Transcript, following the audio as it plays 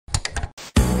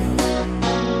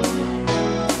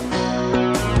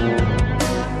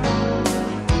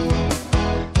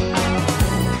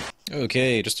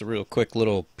Okay, just a real quick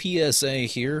little PSA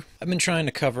here. I've been trying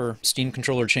to cover Steam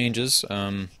controller changes,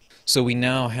 so we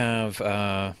now have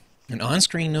an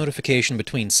on-screen notification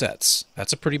between sets.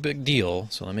 That's a pretty big deal,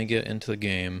 so let me get into the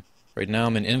game. Right now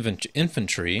I'm in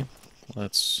infantry.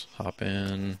 Let's hop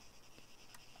in.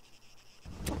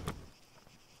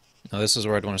 Now this is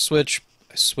where I'd want to switch.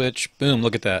 I switch, boom,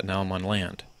 look at that, now I'm on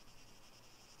land.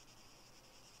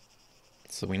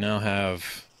 So we now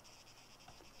have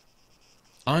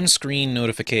on-screen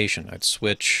notification. I'd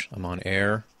switch, I'm on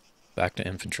air, back to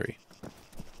infantry.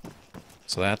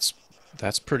 So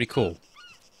that's pretty cool.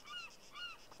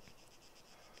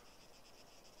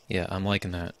 Yeah, I'm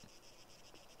liking that.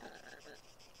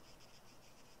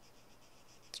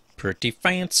 It's pretty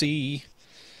fancy.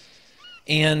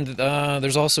 And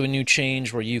there's also a new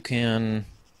change where you can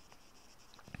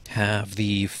have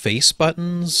the face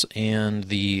buttons and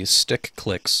the stick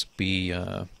clicks be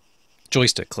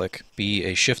joystick click be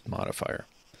a shift modifier,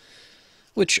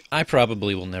 which I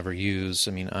probably will never use.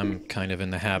 I mean, I'm kind of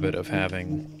in the habit of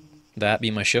having that be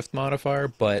my shift modifier,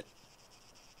 but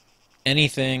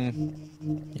anything,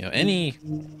 you know, any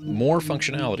more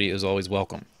functionality is always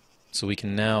welcome. So we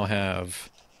can now have,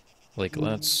 like,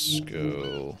 let's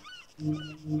go.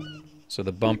 So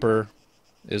the bumper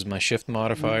is my shift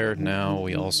modifier. Now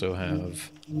we also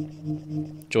have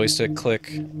joystick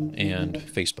click and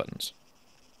face buttons.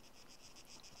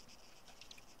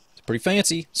 It's pretty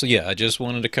fancy. So yeah, I just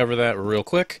wanted to cover that real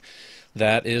quick.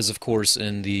 That is, of course,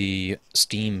 in the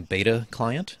Steam beta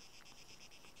client.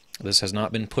 This has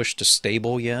not been pushed to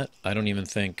stable yet. I don't even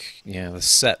think, yeah, the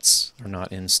sets are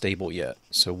not in stable yet.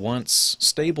 So once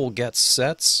stable gets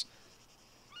sets,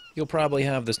 you'll probably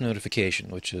have this notification,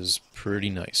 which is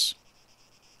pretty nice.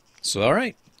 So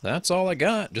alright, that's all I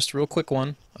got. Just a real quick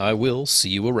one. I will see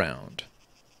you around.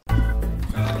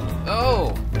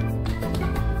 Oh!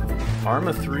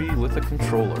 Arma 3 with a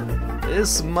controller.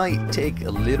 This might take a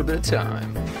little bit of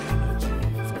time.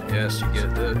 Yes, you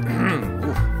get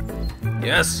that.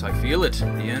 Yes, I feel it. The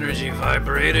energy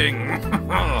vibrating.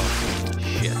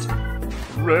 Shit.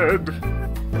 Red,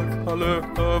 the color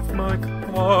of my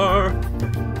car.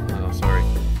 Oh, sorry.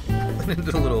 Went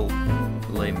into a little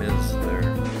Les Mis there.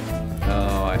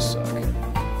 Oh, I suck.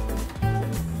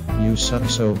 You suck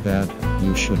so bad,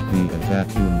 you should be a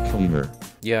vacuum cleaner.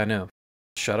 Yeah, I know.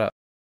 Shut up.